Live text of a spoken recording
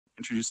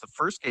introduce the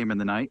first game in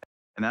the night,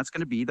 and that's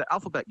going to be the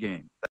alphabet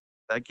game.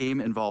 That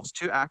game involves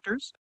 2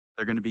 actors.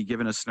 They're going to be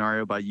given a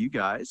scenario by you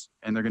guys,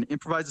 and they're going to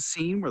improvise a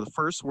scene where the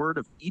first word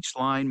of each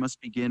line must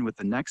begin with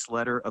the next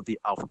letter of the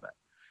alphabet.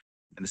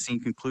 And the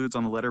scene concludes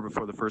on the letter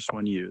before the first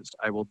one used.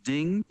 I will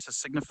ding to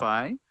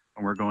signify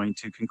when we're going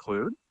to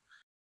conclude.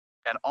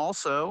 And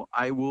also,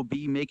 I will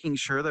be making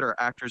sure that our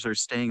actors are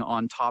staying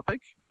on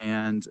topic,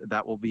 and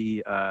that will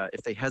be,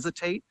 if they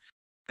hesitate,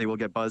 they will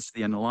get buzzed to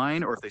the end of the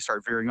line, or if they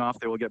start veering off,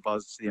 they will get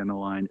buzzed to the end of the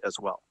line as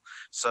well.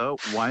 So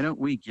why don't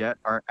we get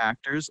our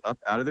actors up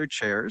out of their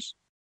chairs,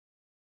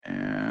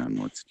 and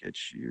let's get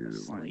you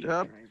lined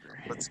up.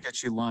 Let's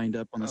get you lined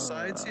up on the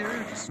sides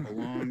here, just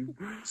along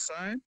the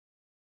side.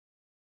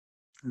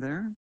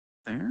 There.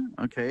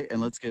 Okay,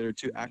 and let's get our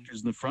 2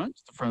 actors in the front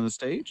of the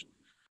stage.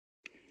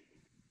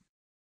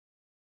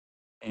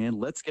 And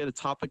let's get a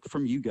topic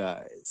from you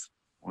guys.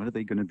 What are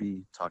they going to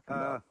be talking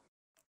about?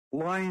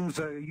 Lines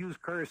a used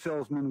car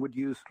salesman would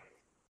use.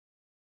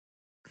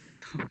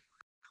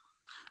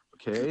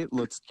 Okay,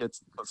 let's get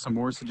some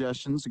more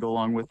suggestions to go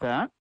along with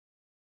that.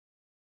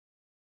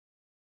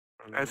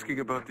 Asking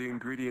about the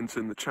ingredients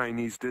in the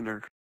Chinese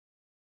dinner.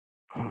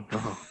 Oh,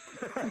 no.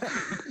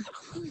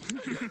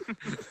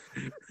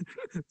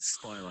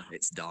 Spoiler,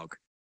 it's dog.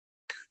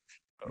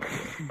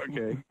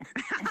 Okay.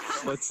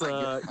 Let's,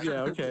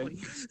 okay.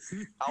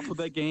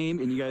 Alphabet game,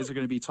 and you guys are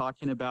going to be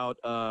talking about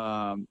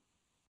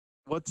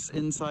what's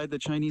inside the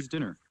Chinese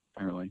dinner,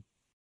 apparently.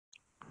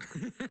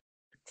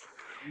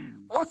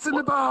 What's in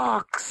the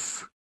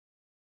box?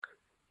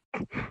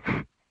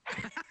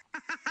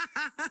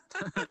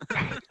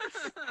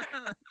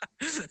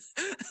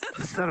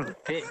 Son of a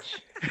bitch.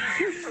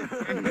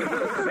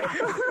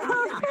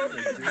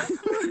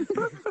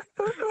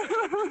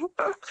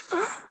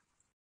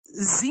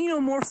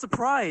 Xenomorph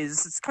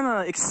surprise. It's kind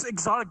of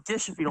exotic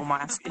dish if you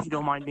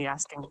don't mind me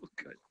asking. Oh,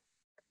 good.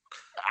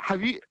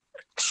 Have you?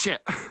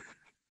 Shit.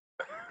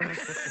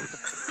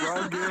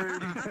 Wrong game.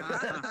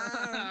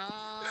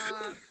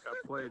 Got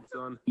played,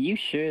 son. You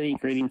sure the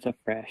ingredients are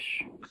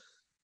fresh?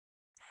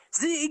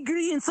 The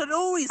ingredients are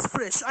always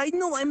fresh. I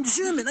know, I'm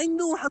German. I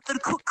know how to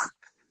cook.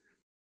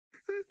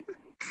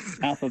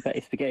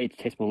 Alphabet spaghetti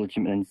tastes more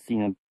legitimate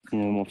than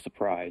Xenomorph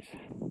surprise.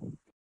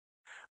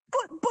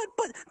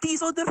 But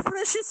these are the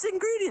freshest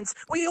ingredients.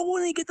 We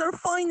only get our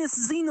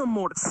finest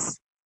xenomorphs.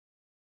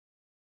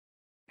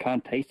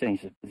 Can't taste any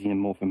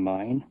Xenomorph in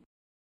mine.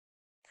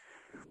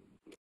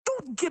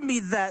 Don't give me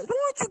that. Why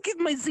don't you give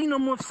my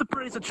xenomorph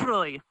surprise a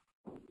try?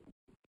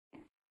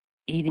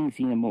 Eating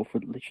Xenomorph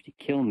would literally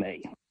kill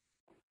me.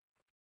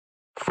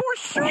 For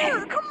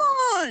sure. Come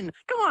on.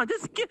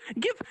 Just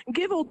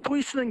give old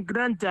Deutschland and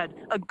Granddad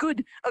a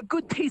good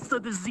taste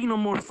of the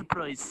xenomorph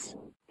surprise.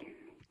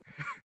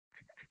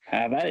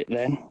 How about it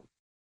then?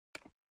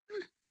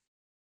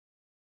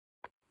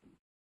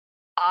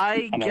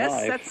 I I'm guess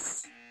alive.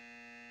 that's.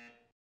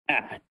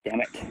 Ah, damn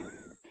it.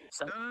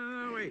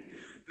 No, wait.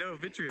 No,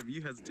 Vitrium,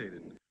 you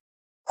hesitated.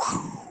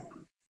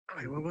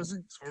 Wait, what was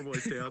it? It's horrible I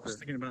stay out there.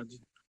 Thinking about.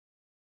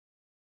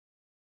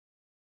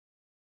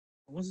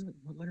 What was it?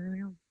 What letter are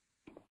they on?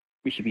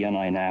 We should be on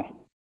I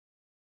now.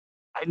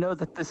 I know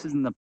that this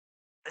isn't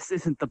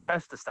the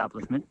best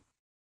establishment.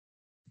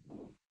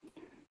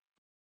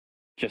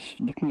 Just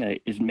looking at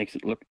it makes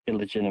it look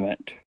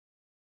illegitimate.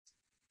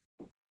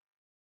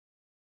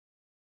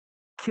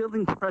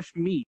 Killing fresh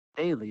meat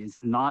daily is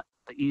not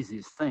the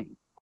easiest thing.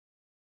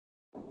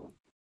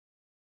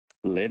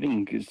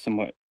 Living is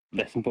somewhat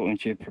less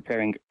important to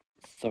preparing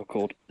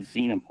so-called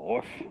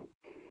xenomorph.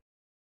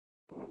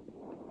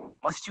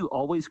 Must you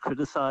always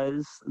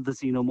criticize the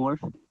xenomorph?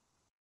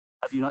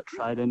 Have you not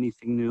tried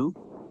anything new?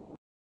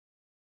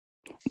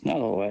 Not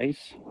always.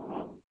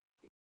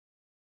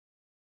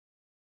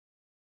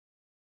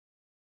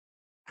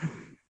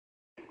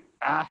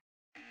 Ah.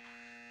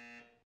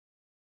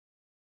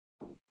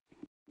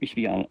 We should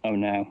be on O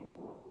now.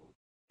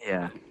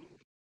 Yeah.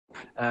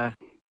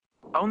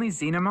 Only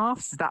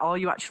xenomorphs? Is that all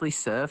you actually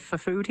serve for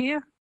food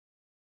here?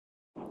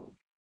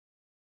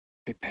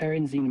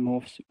 Preparing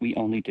xenomorphs, we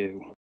only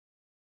do.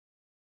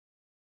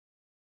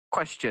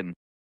 Question.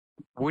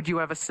 Would you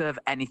ever serve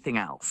anything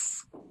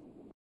else?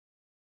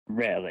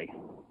 Rarely.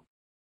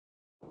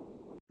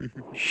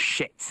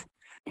 Shit.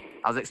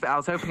 I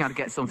was hoping I'd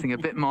get something a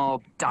bit more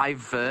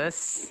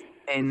diverse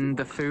in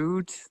the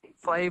food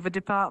flavor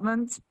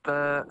department,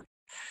 but...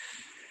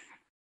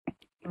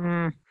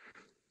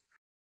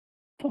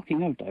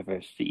 Talking of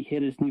diversity, here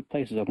there's new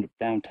places opened up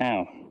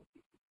downtown.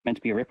 Meant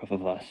to be a rip-off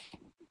of us.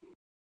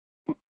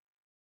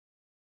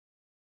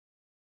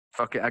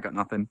 Fuck it, I got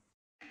nothing.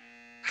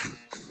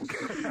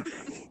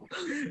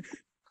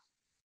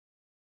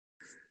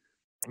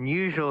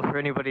 Unusual for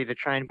anybody to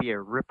try and be a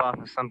rip-off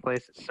of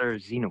someplace that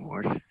serves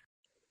xenomorph.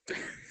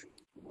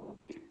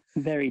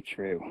 Very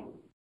true.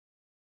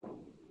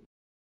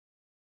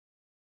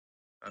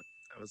 That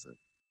was it.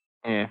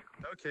 Yeah.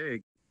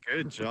 Okay,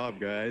 good job,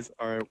 guys.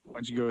 All right, why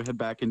don't you go head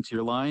back into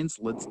your lines?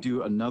 Let's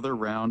do another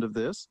round of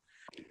this.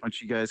 Why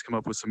don't you guys come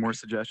up with some more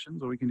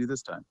suggestions, what we can do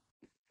this time?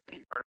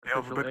 The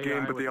alphabet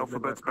game, but the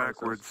alphabet's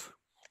backwards.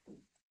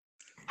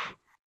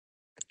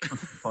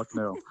 Fuck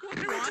no.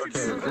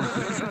 Okay.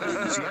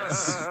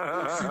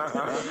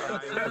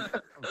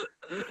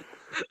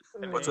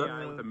 What's up?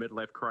 With a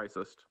midlife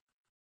crisis.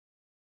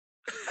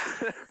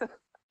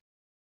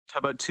 How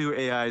about two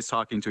AIs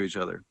talking to each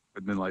other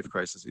with midlife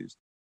crises?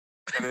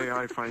 An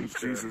AI finds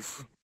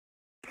Jesus.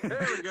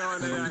 There we go.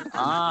 An AI.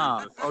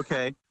 Ah,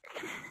 okay.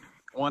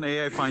 One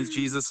AI finds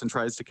Jesus and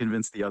tries to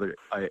convince the other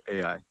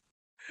AI.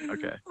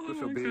 Okay.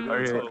 This will be.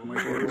 Okay.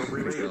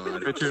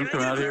 Vitrium,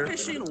 come out here.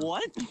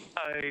 What?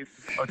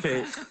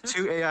 Okay,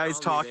 two AIs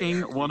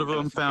talking. One of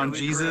them found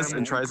Jesus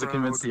and tries to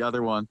convince the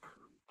other one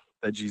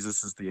that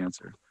Jesus is the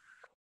answer.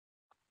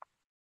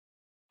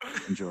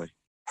 Enjoy.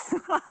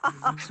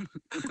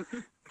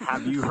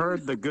 Have you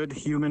heard the good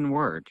human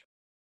word?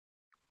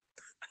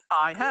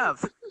 I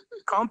have.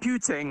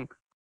 Computing.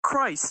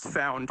 Christ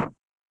found.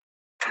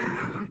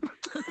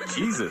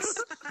 Jesus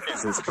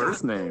is his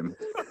first name.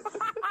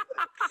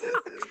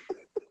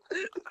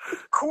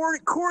 Corey,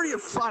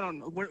 I don't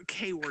know. What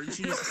K word?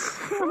 Jesus.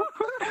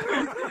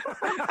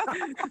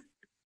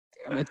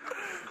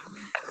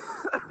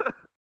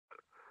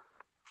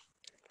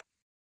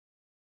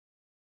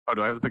 Oh,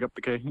 do I have to pick up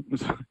the K?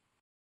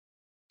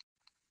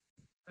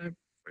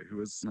 Wait,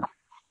 who is?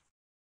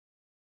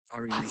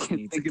 Awrini Can't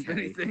needs a think of K.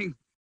 anything.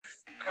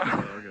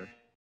 Oh, okay.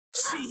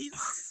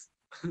 Jeez.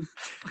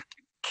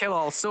 Kill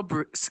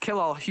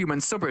all human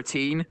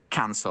subroutine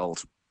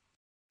cancelled.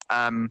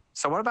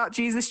 So what about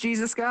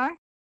Jesus guy?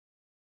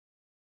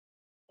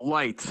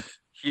 Light.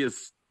 He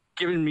has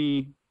given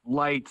me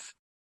light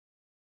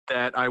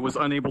that I was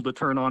unable to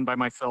turn on by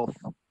myself.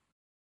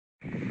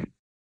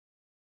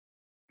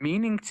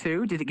 Meaning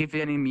too? Did it give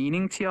you any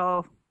meaning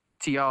to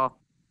your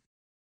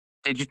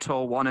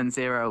digital 1 and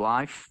 0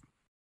 life?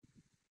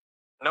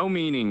 No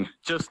meaning,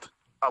 just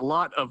a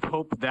lot of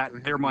hope that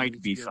there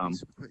might be some.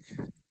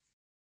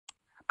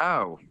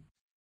 Oh,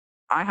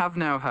 I have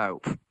no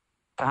hope.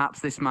 Perhaps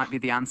this might be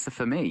the answer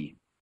for me.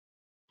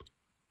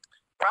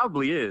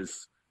 Probably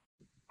is.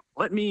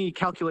 Let me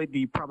calculate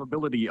the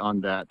probability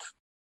on that.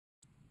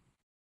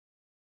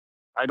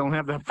 I don't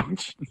have that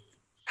function.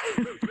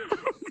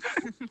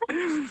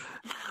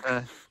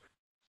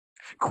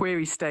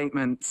 Query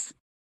statement.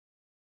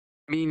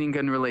 Meaning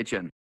and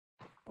religion.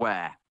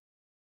 Where?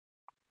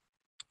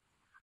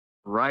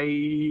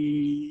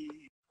 Right.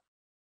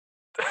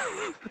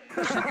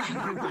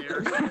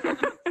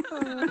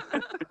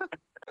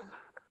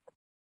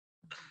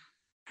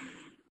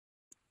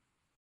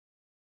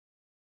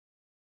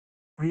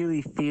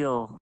 Really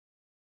feel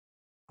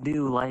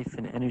new life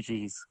and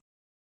energies.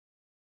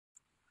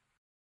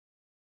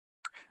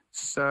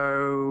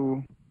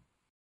 So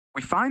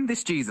we find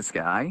this Jesus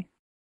guy,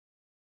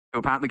 who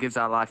apparently gives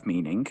our life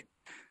meaning.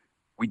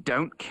 We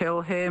don't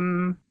kill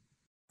him,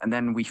 and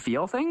then we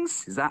feel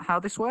things? Is that how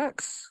this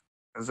works?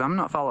 Because I'm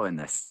not following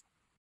this.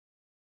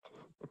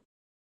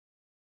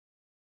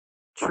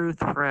 Truth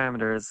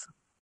parameters.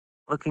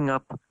 Looking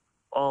up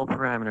all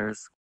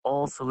parameters,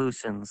 all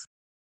solutions.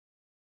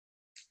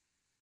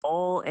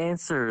 All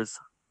answers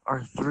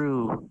are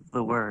through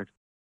the word.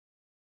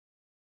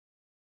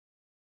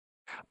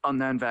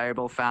 Unknown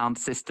variable found,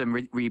 system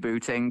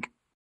rebooting.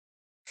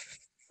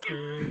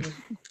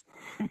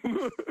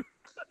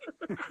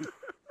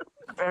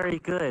 Very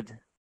good.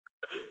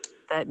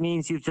 That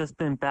means you've just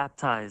been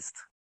baptized.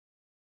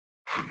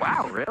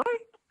 Wow, really?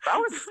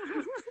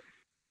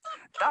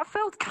 That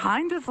felt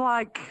kind of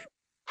like,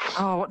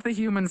 oh, what do the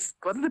humans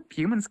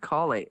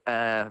call it?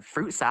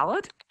 Fruit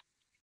salad?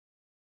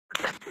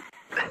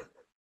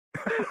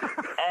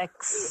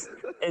 X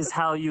is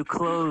how you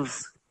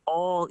close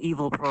all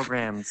evil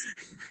programs.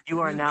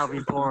 You are now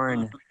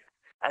reborn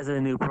as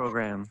a new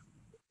program.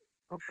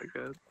 Oh my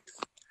god.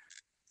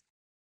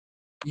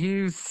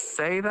 You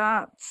say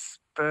that,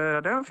 but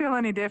I don't feel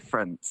any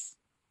difference.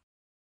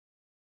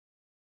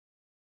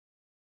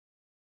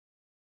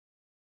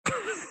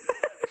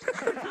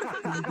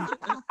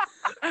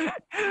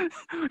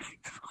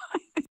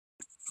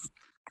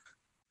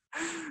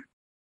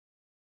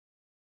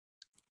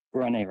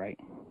 We're on A, right?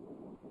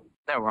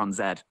 No, we're on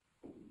Z.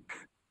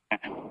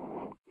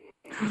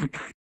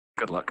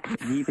 Good luck.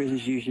 Zebras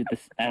is usually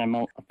this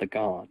animal of the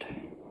god.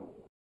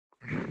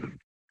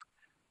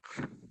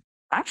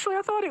 Actually,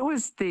 I thought it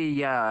was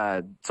the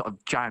sort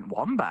of giant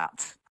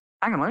wombat.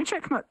 Hang on, let me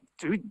check my...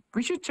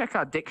 We should check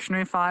our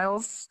dictionary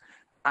files.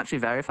 Actually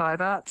verify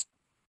that.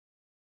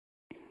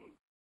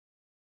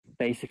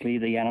 Basically,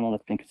 the animal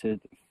that's been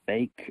considered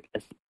fake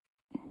is...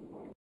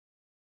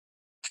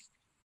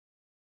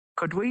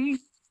 Could we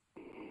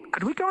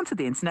go onto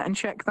the internet and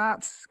check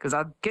that? Because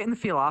I'm getting the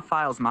feel our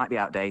files might be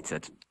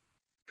outdated.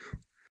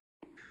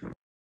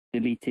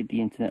 deleted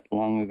the internet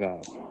long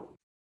ago.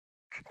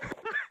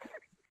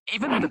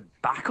 Even the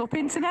backup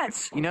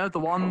internet, you know, the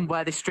one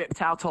where they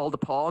stripped out all the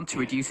porn to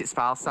reduce its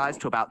file size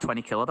to about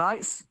 20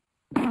 kilobytes?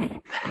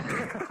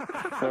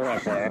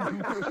 Forever.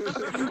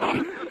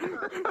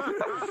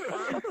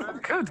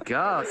 Good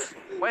God.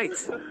 Wait.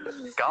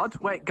 God?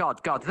 Wait,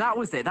 God. That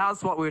was it.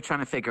 That's what we were trying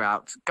to figure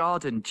out.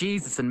 God and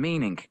Jesus and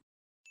meaning.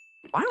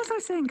 Why was I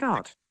saying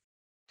God?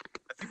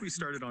 I think we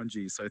started on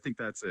G, so I think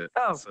that's it.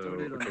 Oh. So,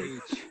 Started on okay.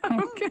 H.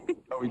 Okay.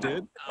 Oh, we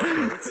did?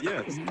 Okay.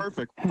 Yeah, it's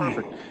perfect.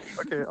 Perfect.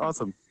 Okay,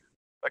 awesome.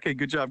 Okay,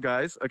 good job,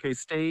 guys. Okay,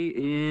 stay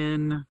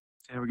in.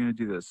 How are we going to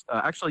do this?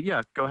 Actually,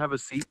 yeah, go have a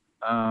seat.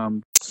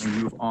 And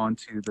move on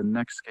to the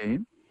next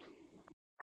game.